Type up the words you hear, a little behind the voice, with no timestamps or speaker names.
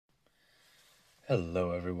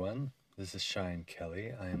Hello, everyone. This is Shine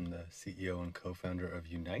Kelly. I am the CEO and co-founder of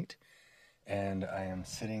Unite, and I am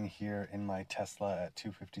sitting here in my Tesla at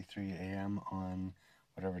 2:53 a.m. on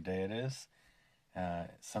whatever day it is,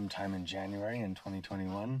 sometime in January in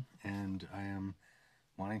 2021, and I am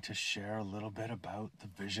wanting to share a little bit about the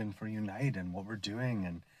vision for Unite and what we're doing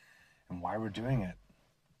and why we're doing it.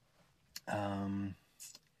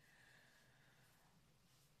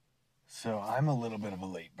 So I'm a little bit of a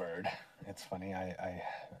late bird. It's funny.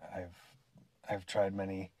 I've tried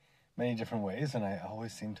many different ways, and I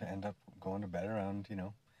always seem to end up going to bed around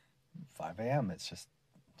 5 a.m. It's just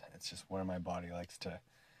where my body likes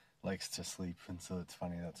to sleep, and so it's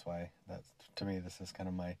funny. That's to me this is kind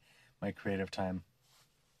of my creative time.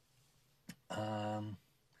 Um,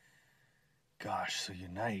 Gosh, so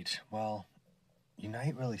Unite. Well,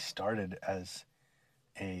 Unite really started as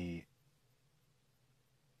a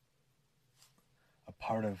a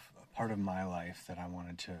part of my life that I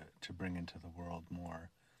wanted to bring into the world more.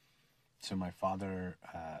 So my father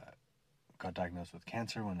got diagnosed with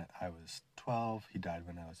cancer when I was 12. He died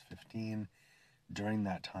when I was 15. During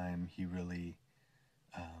that time, he really,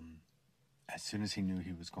 as soon as he knew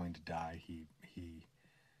he was going to die, he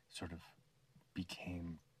sort of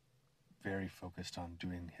became very focused on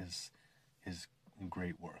doing his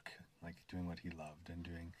great work, like doing what he loved and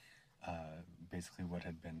doing basically what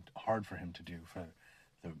had been hard for him to do for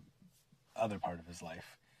the other part of his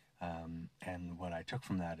life. And what I took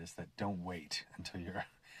from that is that don't wait until you're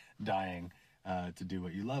dying to do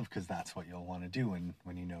what you love, because that's what you'll want to do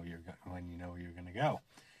when you know you're going to go.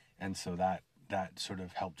 And so that sort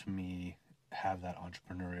of helped me have that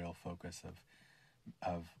entrepreneurial focus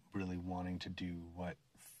of really wanting to do what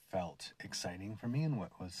felt exciting for me and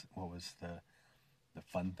what was the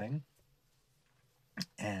fun thing.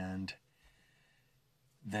 And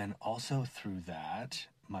then also through that,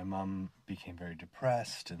 my mom became very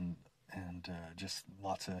depressed and just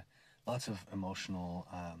lots of emotional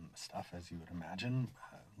stuff, as you would imagine,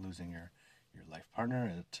 losing your life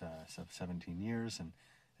partner at 17 years, and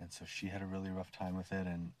so she had a really rough time with it,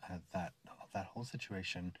 and that whole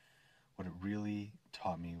situation. What it really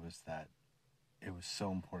taught me was that it was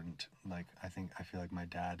so important. Like I feel like my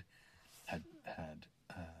dad had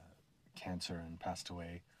cancer and passed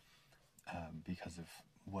away because of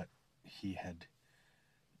what he had,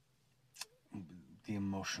 the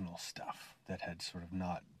emotional stuff that had sort of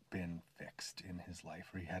not been fixed in his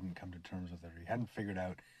life, or he hadn't come to terms with it, or he hadn't figured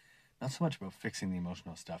out, not so much about fixing the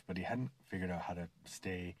emotional stuff, but he hadn't figured out how to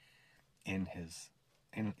stay in his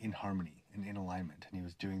in harmony and in alignment, and he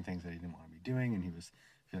was doing things that he didn't want to be doing, and he was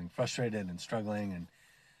feeling frustrated and struggling,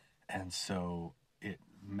 and so it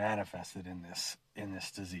manifested in this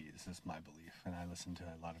disease, is my belief. And I listen to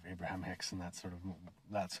a lot of Abraham Hicks, and that's where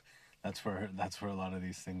a lot of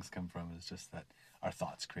these things come from. Is just that our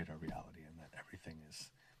thoughts create our reality, and that everything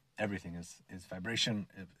is vibration,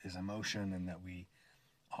 is emotion, and that we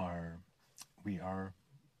are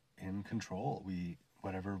in control. We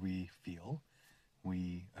Whatever we feel,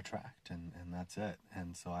 we attract, and that's it.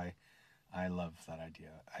 And so I love that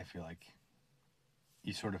idea. I feel like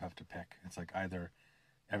you sort of have to pick. It's like either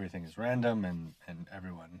everything is random and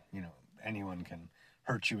everyone, anyone can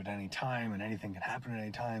hurt you at any time, and anything can happen at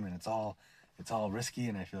any time, and it's all risky.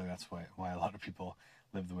 And I feel like that's why a lot of people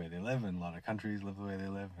live the way they live, and a lot of countries live the way they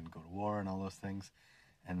live and go to war and all those things.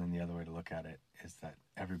 And then the other way to look at it is that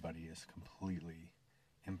everybody is completely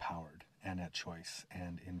empowered and at choice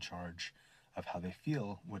and in charge of how they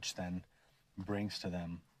feel, which then brings to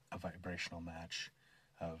them a vibrational match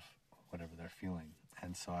of whatever they're feeling.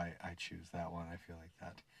 And so I choose that one. I feel like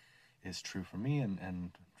that is true for me,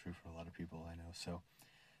 and true for a lot of people I know. So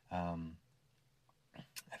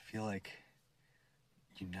I feel like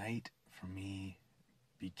Unite for me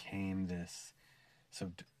became this.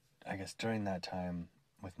 So I guess during that time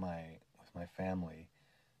with my family,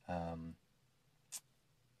 um,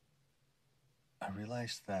 I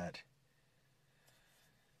realized that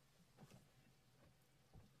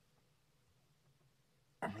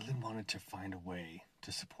I really wanted to find a way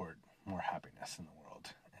to support more happiness in the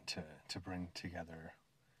world, and to bring together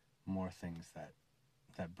more things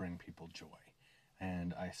that bring people joy.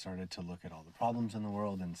 And I started to look at all the problems in the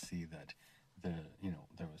world and see that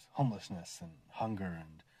there was homelessness and hunger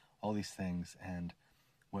and all these things. And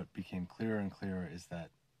what became clearer and clearer is that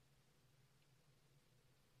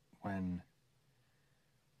when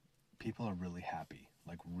people are really happy,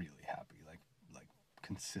 like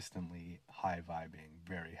consistently high vibing,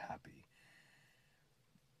 very happy,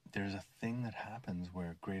 there's a thing that happens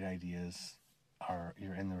where great ideas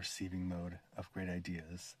you're in the receiving mode of great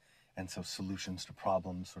ideas, and so solutions to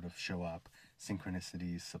problems sort of show up,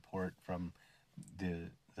 synchronicities, support from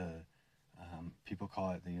the people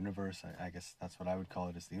call it the universe. I guess that's what I would call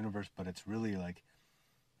it, is the universe, but it's really like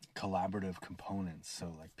collaborative components.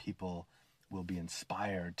 So like people will be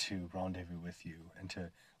inspired to rendezvous with you and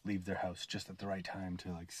to leave their house just at the right time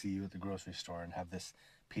to like see you at the grocery store and have this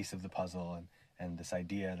piece of the puzzle and this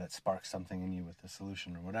idea that sparks something in you with the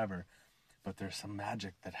solution or whatever. But there's some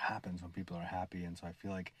magic that happens when people are happy. And so I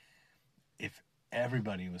feel like if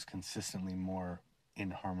everybody was consistently more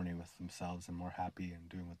in harmony with themselves and more happy and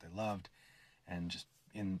doing what they loved and just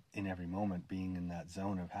in every moment being in that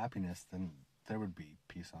zone of happiness, then there would be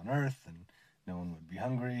peace on earth and no one would be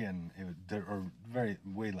hungry, and it would there or very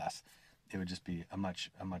way less. It would just be a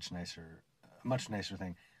much nicer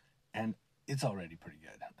thing. And it's already pretty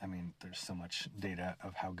good. I mean, there's so much data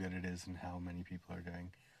of how good it is and how many people are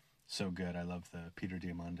doing so good. I love the Peter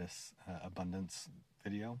Diamandis abundance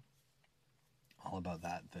video, all about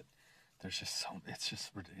that there's just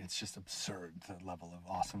it's just absurd, the level of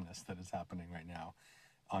awesomeness that is happening right now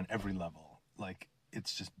on every level. Like,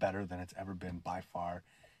 it's just better than it's ever been by far,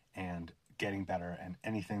 and getting better, and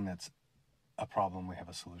anything that's a problem we have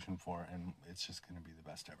a solution for, and it's just going to be the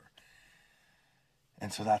best ever.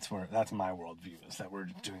 And so that's my worldview, is that we're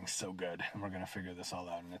doing so good and we're going to figure this all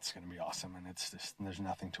out and it's going to be awesome, and it's just, there's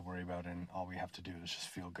nothing to worry about, and all we have to do is just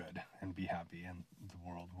feel good and be happy, and the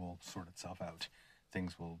world will sort itself out.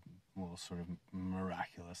 Things will sort of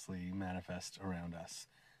miraculously manifest around us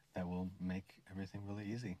that will make everything really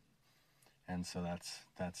easy. And so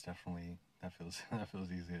that's definitely, that feels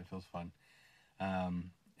easy. It feels fun.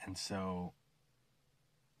 And so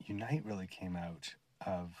Unite really came out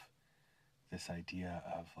of this idea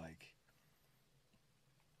of like,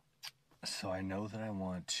 so I know that I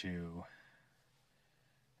want to,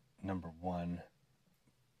 number one,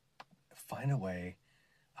 find a way.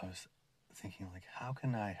 I was thinking, like, how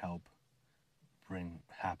can I help bring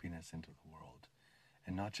happiness into the world,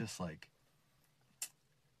 and not just like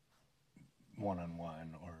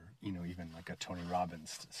one-on-one, or even like a Tony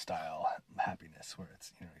Robbins style happiness where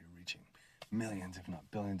it's you're reaching millions if not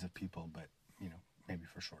billions of people, but maybe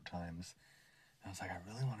for short times. And I was like, I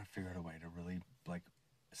really want to figure out a way to really like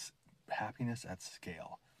happiness at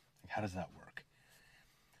scale. Like, how does that work?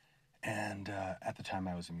 And at the time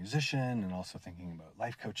I was a musician and also thinking about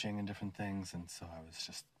life coaching and different things, and so I was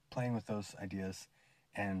just playing with those ideas.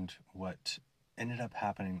 And what ended up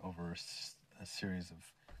happening over a series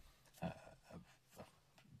of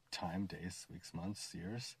time, days, weeks, months,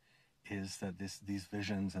 years, is that these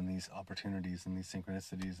visions and these opportunities and these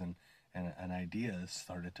synchronicities and ideas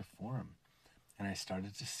started to form. And I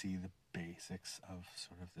started to see the basics of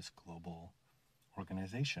sort of this global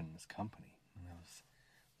organization, this company. And I was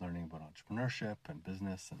learning about entrepreneurship and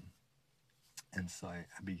business, and so I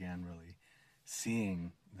began really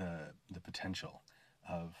seeing the potential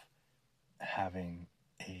of having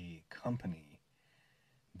a company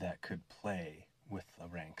that could play with the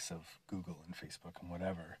ranks of Google and Facebook and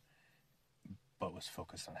whatever, but was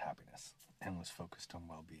focused on happiness and was focused on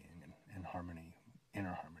well-being and harmony,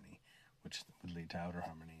 inner harmony, which would lead to outer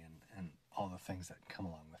harmony, and all the things that come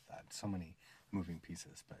along with that. So many moving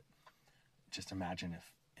pieces, but just imagine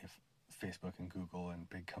if Facebook and Google and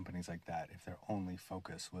big companies like that, if their only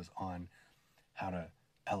focus was on how to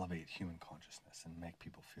elevate human consciousness and make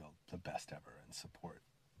people feel the best ever and support,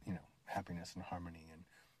 happiness and harmony and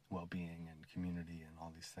well-being and community and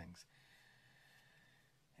all these things.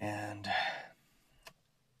 And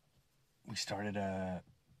we started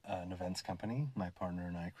an events company. My partner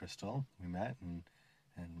and I, Crystal, we met and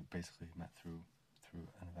basically met through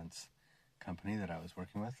an events company that I was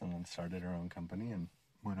working with, and then started our own company and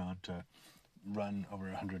went on to run over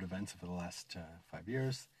 100 events over the last 5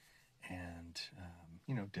 years. And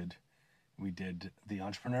we did the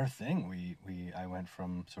entrepreneur thing. I went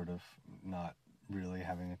from sort of not really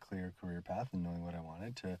having a clear career path and knowing what I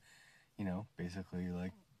wanted to, basically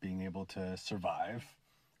like being able to survive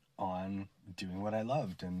on doing what I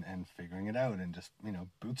loved and figuring it out and just,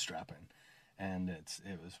 bootstrapping. And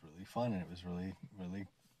it was really fun, and it was really, really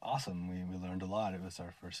awesome. We learned a lot. It was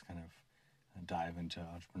our first kind of dive into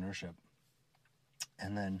entrepreneurship.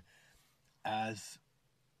 And then, as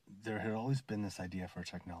there had always been this idea for a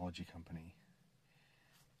technology company,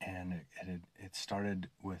 and it started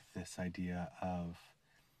with this idea of,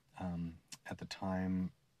 at the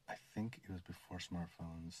time, I think it was before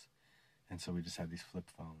smartphones, and so we just had these flip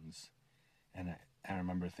phones, and I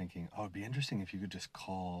remember thinking, oh, it'd be interesting if you could just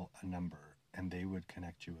call a number and they would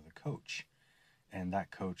connect you with a coach, and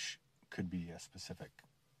that coach could be a specific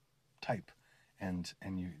type, and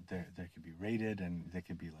they could be rated, and they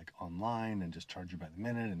could be like online and just charge you by the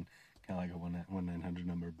minute, and kind of like a 1-900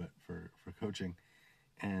 number, but for coaching.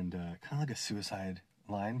 and kind of like a suicide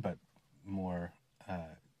line, but more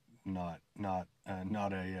not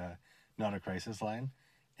a crisis line,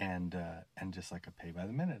 and just like a pay by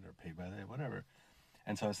the minute or pay by the whatever.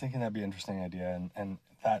 And so I was thinking that'd be an interesting idea, and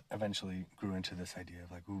that eventually grew into this idea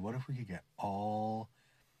of like, ooh, what if we could get all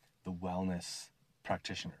the wellness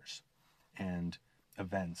practitioners and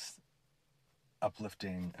events,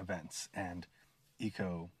 uplifting events, and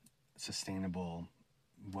sustainable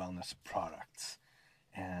wellness products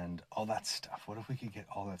and all that stuff. What if we could get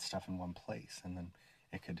all that stuff in one place, and then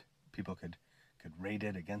people could rate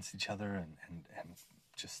it against each other, and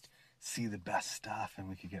just see the best stuff, and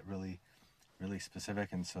we could get really really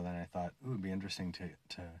specific. And so then I thought, ooh, it would be interesting to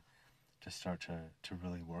start to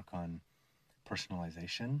really work on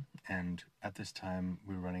personalization. And at this time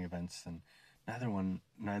we were running events, and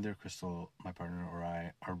neither Crystal, my partner, or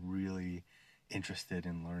I are really interested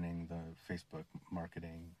in learning the Facebook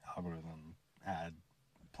marketing algorithm ad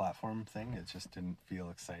platform thing. It just didn't feel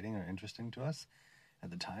exciting or interesting to us at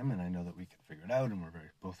the time, and I know that we could figure it out, and we're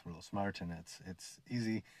both real smart, and it's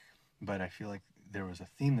easy. But I feel like there was a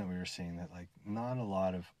theme that we were seeing that like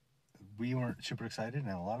we weren't super excited,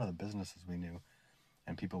 and a lot of the businesses we knew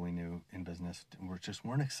and people we knew in business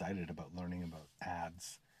weren't excited about learning about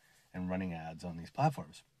ads and running ads on these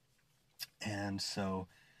platforms. And so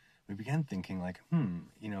we began thinking like,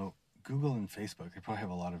 Google and Facebook, they probably have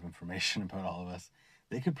a lot of information about all of us.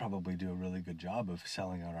 They could probably do a really good job of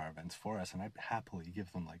selling out our events for us, and I'd happily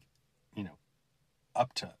give them like,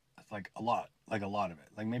 up to like a lot of it,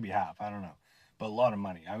 like maybe half, I don't know, but a lot of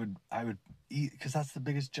money. I would eat, because that's the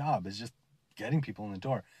biggest job, is just getting people in the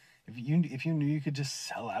door. If you knew you could just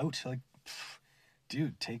sell out, like,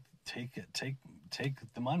 dude, take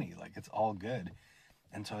the money, like it's all good.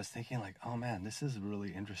 And so I was thinking like, oh man, this is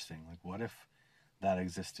really interesting. Like, what if that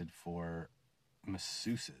existed for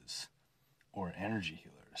masseuses or energy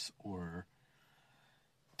healers or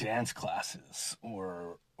dance classes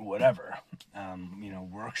or whatever,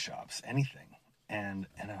 workshops, anything. And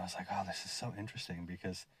I was like, oh, this is so interesting,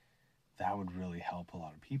 because that would really help a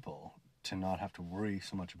lot of people to not have to worry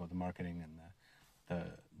so much about the marketing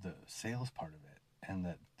and the sales part of it, and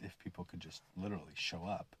that if people could just literally show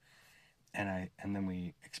up. And then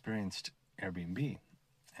we experienced Airbnb,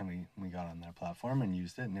 and we got on their platform and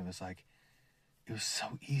used it, and it was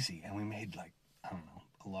so easy, and we made like, I don't know,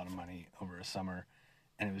 a lot of money over a summer,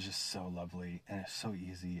 and it was just so lovely, and it's so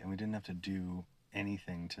easy, and we didn't have to do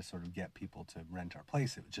anything to sort of get people to rent our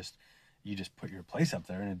place. It was just, you just put your place up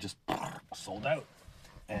there, and it just sold out.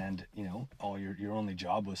 And all your only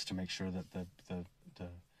job was to make sure that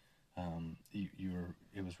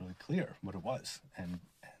it was really clear what it was, and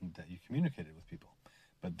that you communicated with people.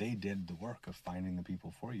 But they did the work of finding the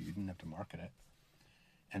people for you. You didn't have to market it.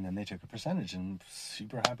 And then they took a percentage, and I'm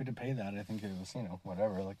super happy to pay that. I think it was,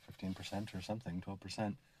 whatever, like 15% or something,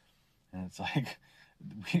 12%. And it's like,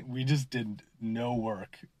 we just did no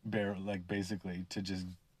work, basically, to just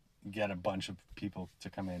get a bunch of people to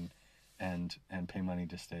come in and pay money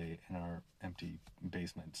to stay in our empty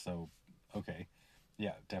basement. So, okay,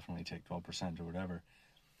 yeah, definitely take 12% or whatever.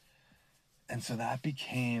 And so that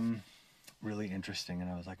became really interesting, and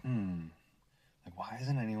I was like, like, why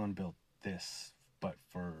hasn't anyone built this but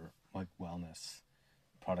for like wellness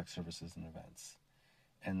product, services, and events?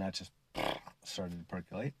 And that just started to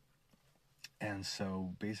percolate. And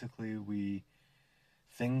so basically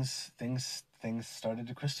things started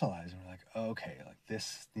to crystallize, and we're like, oh, okay, like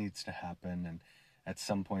this needs to happen. And at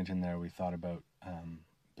some point in there, we thought about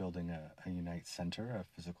building a Unite Center, a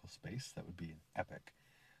physical space that would be an epic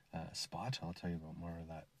spot. I'll tell you about more of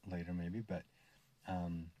that later maybe, but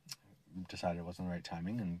decided it wasn't the right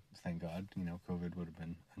timing, and thank God, COVID would have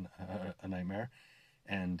been a nightmare,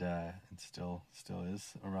 and it still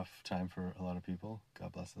is a rough time for a lot of people.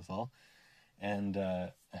 God bless us all. And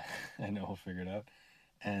I know we'll figure it out.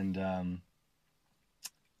 And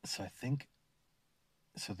so I think,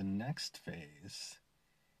 so the next phase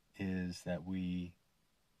is that we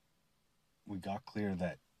got clear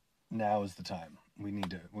that now is the time. We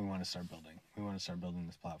want to start building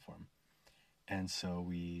this platform. And so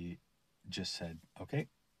we just said, okay,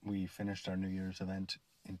 we finished our New Year's event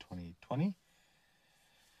in 2020.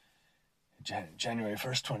 January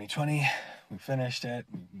 1st, 2020, we finished it,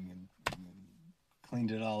 we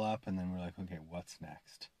cleaned it all up, and then we're like, okay, what's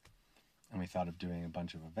next? And we thought of doing a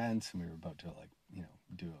bunch of events, and we were about to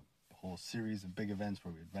do a whole series of big events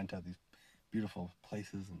where we'd rent out these beautiful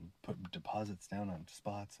places and put deposits down on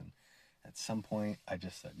spots. And at some point I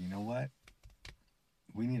just said, you know what?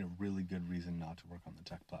 We need a really good reason not to work on the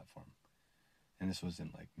tech platform. And this was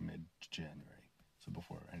in like mid-January, so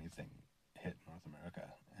before anything hit North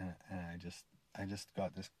America. And I just I just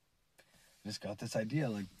got this idea,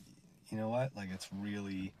 like, you know what, like it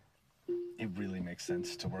really makes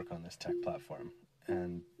sense to work on this tech platform,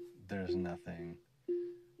 and there's nothing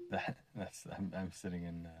I'm sitting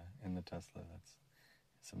in the Tesla. That's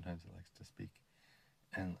sometimes it likes to speak,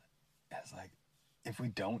 and it's like, if we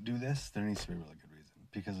don't do this, there needs to be a really good reason,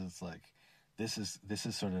 because it's like this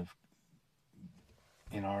is sort of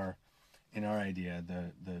in our idea,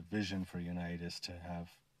 the vision for Unite is to have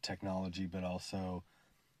technology, but also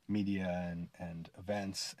media and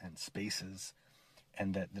events and spaces,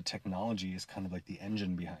 and that the technology is kind of like the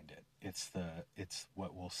engine behind it. It's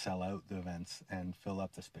what will sell out the events and fill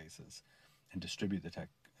up the spaces and distribute the tech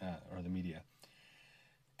or the media.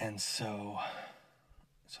 And so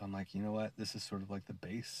I'm like, you know what? This is sort of like the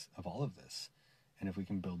base of all of this. And if we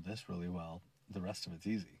can build this really well, the rest of it's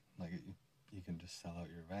easy. Like you can just sell out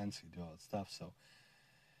your events, you do all that stuff.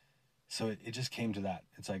 So it just came to that.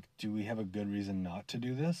 It's like, do we have a good reason not to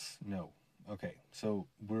do this? No. Okay, so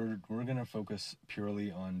we're going to focus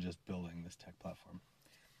purely on just building this tech platform.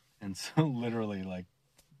 And so literally, like,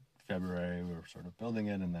 February, we were sort of building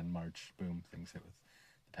it, and then March, boom, things hit with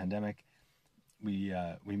the pandemic. We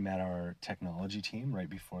met our technology team right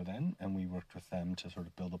before then, and we worked with them to sort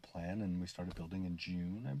of build a plan, and we started building in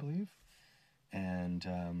June, I believe.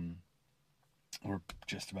 And we're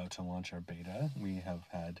just about to launch our beta. We have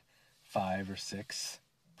had 5 or 6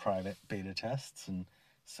 private beta tests, and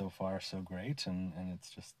so far so great, and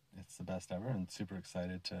it's the best ever, and super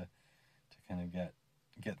excited to kind of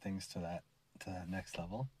get things to that next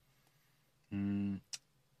level. And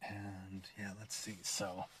yeah, let's see.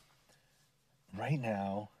 So right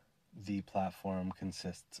now the platform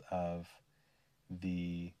consists of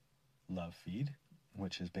the LoveFeed,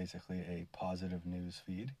 which is basically a positive news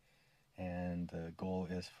feed, and the goal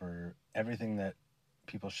is for everything that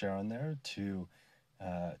people share on there to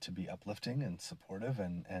be uplifting and supportive,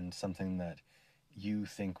 and something that you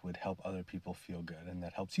think would help other people feel good and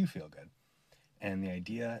that helps you feel good. And the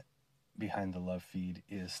idea behind the LoveFeed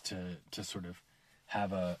is to sort of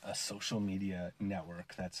have a social media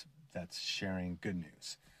network that's sharing good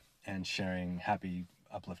news and sharing happy,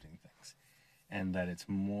 uplifting things, and that it's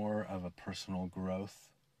more of a personal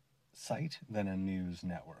growth site than a news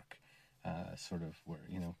network, sort of where,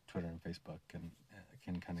 Twitter and Facebook can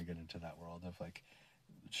kind of get into that world of like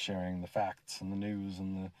sharing the facts and the news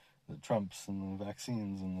and the Trumps and the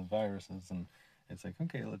vaccines and the viruses, and it's like,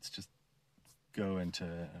 okay, let's just go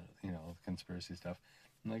into conspiracy stuff.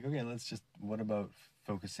 I'm like, okay, what about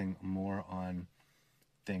focusing more on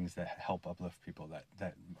things that help uplift people,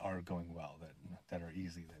 that are going well, that are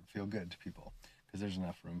easy, that feel good to people, because there's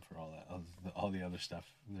enough room for all the other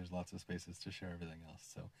stuff. There's lots of spaces to share everything else.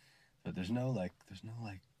 So but there's no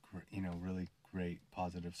really great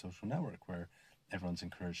positive social network where everyone's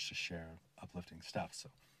encouraged to share uplifting stuff. So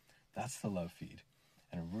that's the LoveFeed.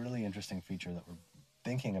 And a really interesting feature that we're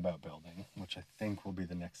thinking about building, which I think will be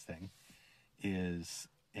the next thing, is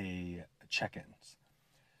a check-ins.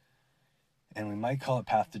 And we might call it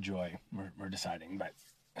Path to Joy. We're deciding. But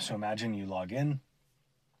so imagine you log in,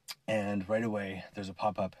 and right away there's a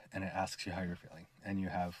pop-up, and it asks you how you're feeling. And you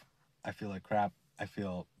have, I feel like crap, I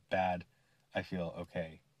feel bad, I feel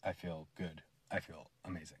okay, I feel good, I feel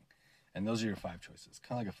amazing. And those are your 5 choices,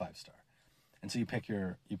 kind of like a 5-star. And so you pick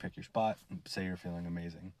your spot, and say you're feeling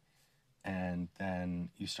amazing, and then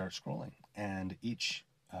you start scrolling. And each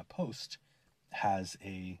post has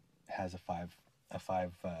a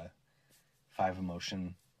 5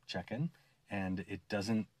 emotion check-in, and it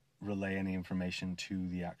doesn't relay any information to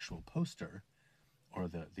the actual poster or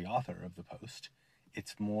the author of the post.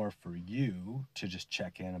 It's more for you to just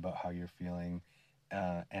check in about how you're feeling,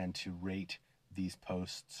 and to rate these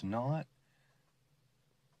posts, not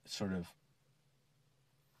sort of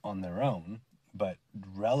on their own, but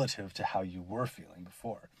relative to how you were feeling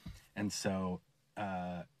before. And so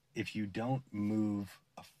if you don't move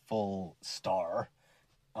a full star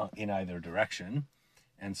in either direction,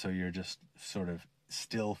 and so you're just sort of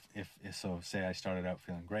still, so say I started out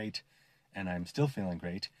feeling great and I'm still feeling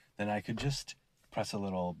great, then I could just press a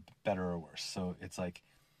little better or worse. So it's like,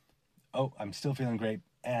 oh, I'm still feeling great,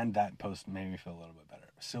 and that post made me feel a little bit better.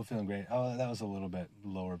 Still feeling great. Oh, that was a little bit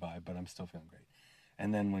lower vibe, but I'm still feeling great.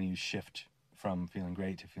 And then when you shift from feeling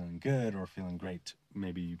great to feeling good, or feeling great,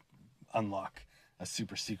 maybe you unlock a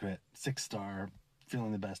super secret 6-star,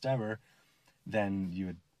 feeling the best ever, then you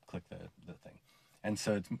would click the thing. And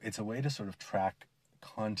so it's a way to sort of track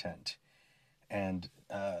content, and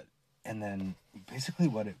then basically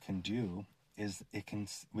what it can do is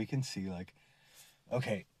we can see, like,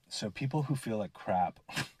 okay, so people who feel like crap,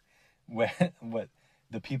 what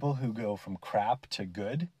the people who go from crap to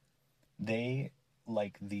good, they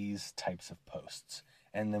like these types of posts.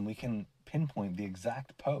 And then we can pinpoint the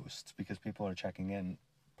exact posts because people are checking in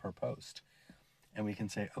per post. And we can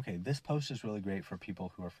say, okay, this post is really great for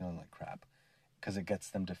people who are feeling like crap because it gets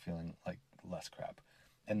them to feeling like less crap.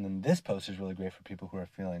 And then this post is really great for people who are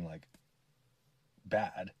feeling like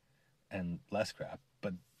bad and less crap,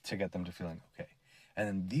 but to get them to feeling okay. And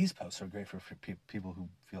then these posts are great for people who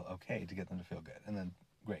feel okay to get them to feel good. And then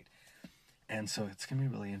great. And so it's going to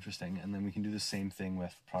be really interesting. And then we can do the same thing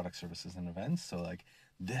with product, services, and events. So like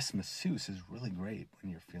this masseuse is really great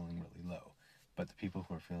when you're feeling really low, but the people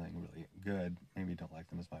who are feeling really good maybe don't like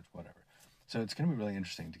them as much, whatever. So it's going to be really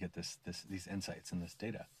interesting to get these insights and this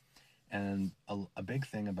data. And a big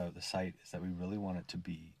thing about the site is that we really want it to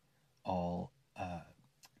be all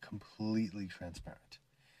completely transparent.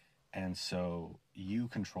 And so you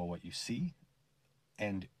control what you see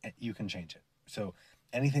and you can change it. So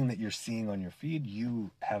anything that you're seeing on your feed,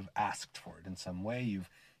 you have asked for it in some way.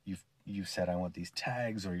 You've said, I want these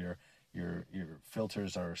tags, or your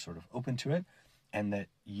filters are sort of open to it, and that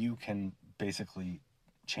you can basically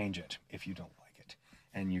change it if you don't like it.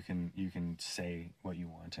 And you can say what you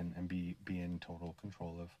want and be in total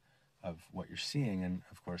control of what you're seeing. And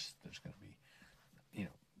of course there's going to be,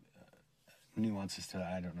 nuances to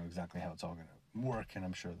that. I don't know exactly how it's all going to work, and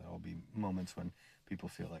I'm sure there will be moments when people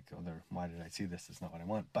feel like, oh, why did I see this? It's not what I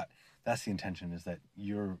want. But that's the intention, is that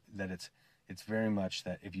it's very much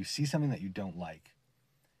that if you see something that you don't like,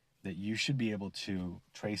 that you should be able to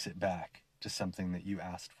trace it back to something that you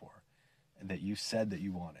asked for, that you said that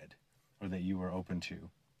you wanted, or that you were open to,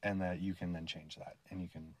 and that you can then change that and you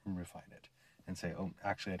can refine it and say, oh,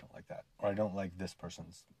 actually I don't like that, or I don't like this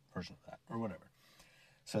person's version of that, or whatever.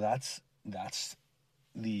 So that's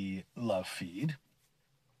the LoveFeed.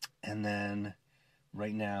 And then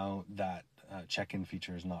right now that check-in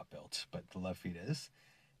feature is not built, but the LoveFeed is.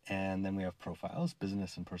 And then we have profiles,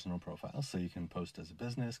 business and personal profiles. So you can post as a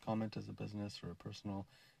business, comment as a business or a personal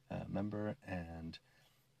member, and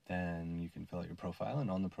then you can fill out your profile.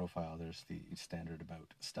 And on the profile, there's the standard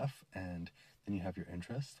about stuff. And then you have your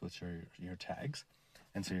interests, which are your tags.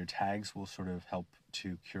 And so your tags will sort of help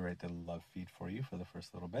to curate the LoveFeed for you for the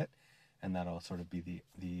first little bit. And that'll sort of be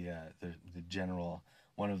the general,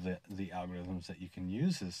 one of the algorithms that you can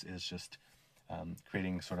use is just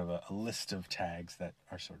creating sort of a list of tags that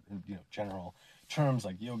are sort of, general terms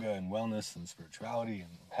like yoga and wellness and spirituality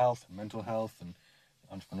and health and mental health and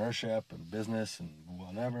entrepreneurship and business and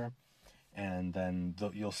whatever. And then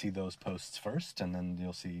you'll see those posts first, and then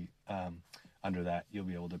you'll see under that you'll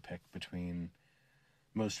be able to pick between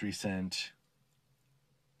most recent,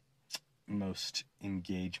 most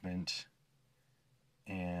engagement,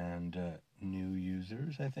 and new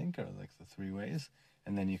users, I think, are like the three ways.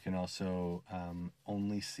 And then you can also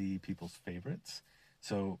only see people's favorites.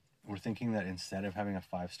 So we're thinking that instead of having a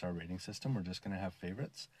 5-star rating system, we're just going to have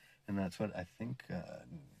favorites. And that's what I think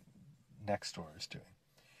Nextdoor is doing.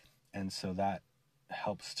 And so that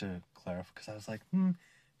helps to clarify, because I was like,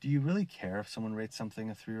 do you really care if someone rates something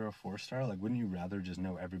a 3 or a 4-star? Like, wouldn't you rather just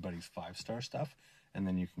know everybody's 5-star stuff? And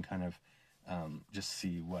then you can kind of just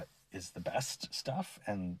see what is the best stuff.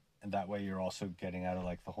 And that way you're also getting out of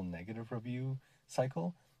like the whole negative review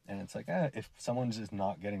cycle. And it's like, if someone's just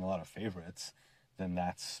not getting a lot of favorites, then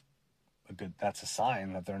that's a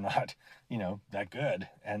sign that they're not, that good.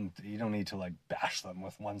 And you don't need to like bash them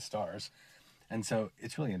with 1 stars. And so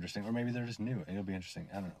it's really interesting. Or maybe they're just new. It'll be interesting.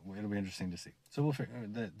 I don't know. It'll be interesting to see. So we'll figure.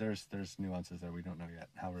 There's nuances there. We don't know yet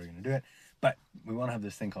how we're going to do it. But we want to have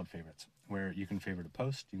this thing called favorites, where you can favorite a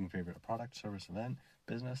post, you can favorite a product, service, event,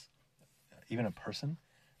 business, even a person,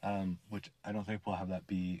 which I don't think we'll have that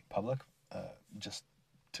be public, just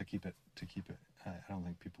to keep it. I don't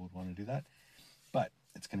think people would want to do that. But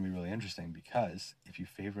it's going to be really interesting, because if you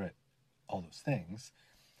favorite all those things,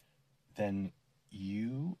 then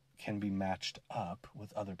you can be matched up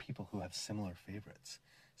with other people who have similar favorites.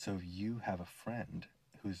 So if you have a friend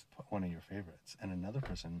who's one of your favorites and another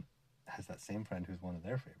person has that same friend who's one of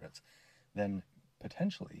their favorites, then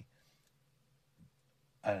potentially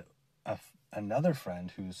another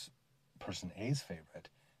friend who's person A's favorite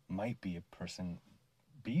might be a person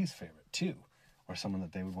B's favorite too, or someone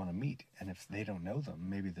that they would want to meet. And if they don't know them,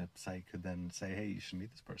 maybe the site could then say, hey, you should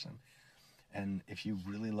meet this person. And if you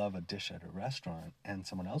really love a dish at a restaurant and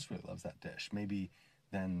someone else really loves that dish, maybe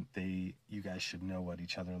then you guys should know what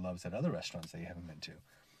each other loves at other restaurants that you haven't been to.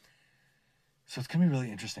 So it's going to be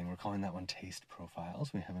really interesting. We're calling that one Taste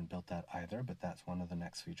Profiles. We haven't built that either, but that's one of the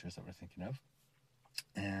next features that we're thinking of.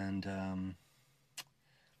 And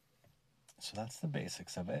so that's the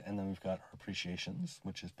basics of it. And then we've got our appreciations,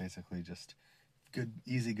 which is basically just good,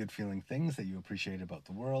 easy, good feeling things that you appreciate about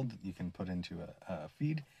the world. You can put into a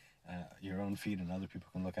feed, your own feed, and other people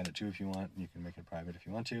can look at it too if you want. You can make it private if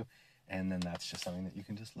you want to, and then that's just something that you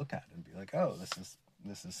can just look at and be like, oh,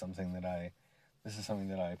 this is something that I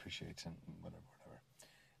appreciate, and whatever.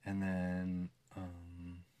 And then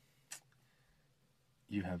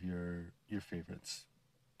you have your favorites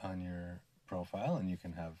on your profile, and you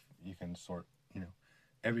can sort,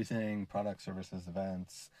 everything: products, services,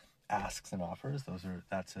 events, asks and offers.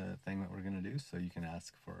 That's a thing that we're going to do. So you can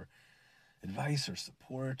ask for advice or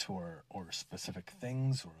support or specific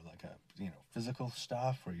things, or like physical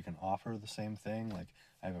stuff, or you can offer the same thing, like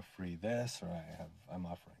I have a free this, or I'm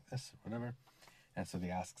offering this, or whatever. And so the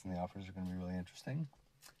asks and the offers are going to be really interesting.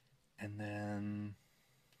 And then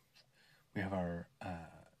we have our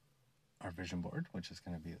vision board, which is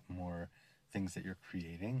going to be more things that you're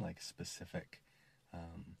creating, like specific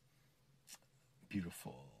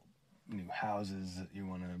beautiful new houses that you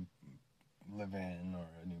want to live in, or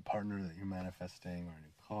a new partner that you're manifesting, or a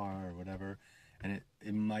new car, or whatever. And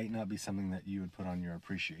it might not be something that you would put on your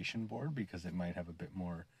appreciation board, because it might have a bit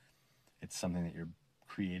more, it's something that you're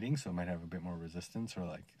creating, so it might have a bit more resistance, or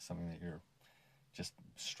like something that you're just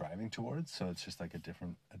striving towards. So it's just like a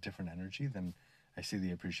different energy than I see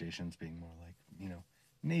the appreciations being more like,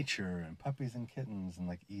 nature and puppies and kittens and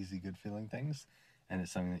like easy, good feeling things. And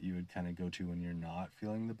it's something that you would kind of go to when you're not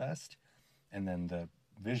feeling the best. And then the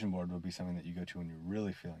vision board would be something that you go to when you're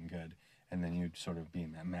really feeling good. And then you'd sort of be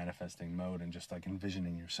in that manifesting mode and just like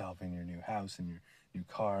envisioning yourself in your new house and your new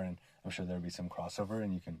car. And I'm sure there'll be some crossover,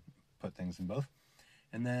 and you can put things in both.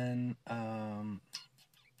 And then I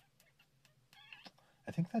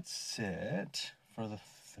think that's it for the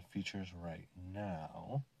features right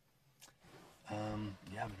now.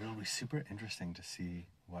 Yeah, but it'll be super interesting to see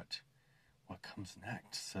what comes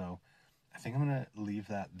next. So I think I'm gonna leave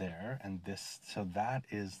that there. And that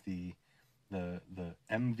is the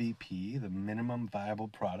MVP, the minimum viable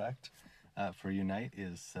product for Unite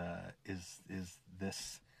is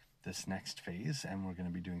this next phase, and we're going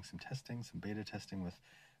to be doing some testing, some beta testing with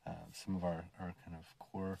some of our kind of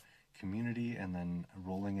core community, and then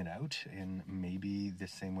rolling it out in maybe the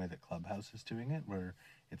same way that Clubhouse is doing it, where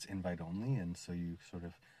it's invite only, and so you sort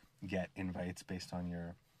of get invites based on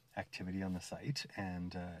your activity on the site,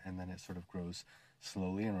 and then it sort of grows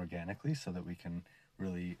slowly and organically, so that we can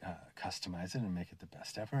really customize it and make it the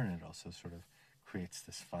best ever. And it also sort of creates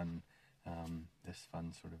this fun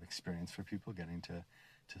sort of experience for people, getting to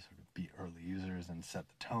sort of be early users and set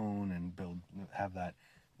the tone and have that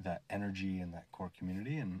energy and that core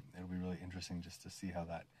community. And it'll be really interesting just to see how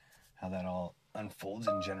that all unfolds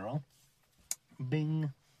in general.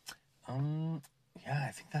 Bing. Yeah,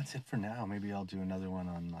 I think that's it for now. Maybe I'll do another one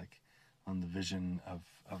on the vision of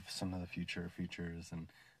some of the future features, and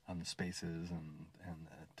on the spaces and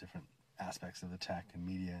the different aspects of the tech and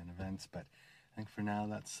media and events. But I think for now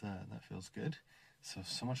that feels good.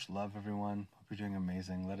 So much love, everyone. Hope you're doing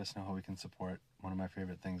amazing. Let us know how we can support. One of my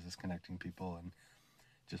favorite things is connecting people and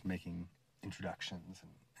just making introductions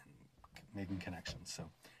and making connections. So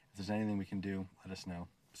if there's anything we can do, let us know.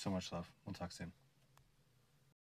 So much love. We'll talk soon.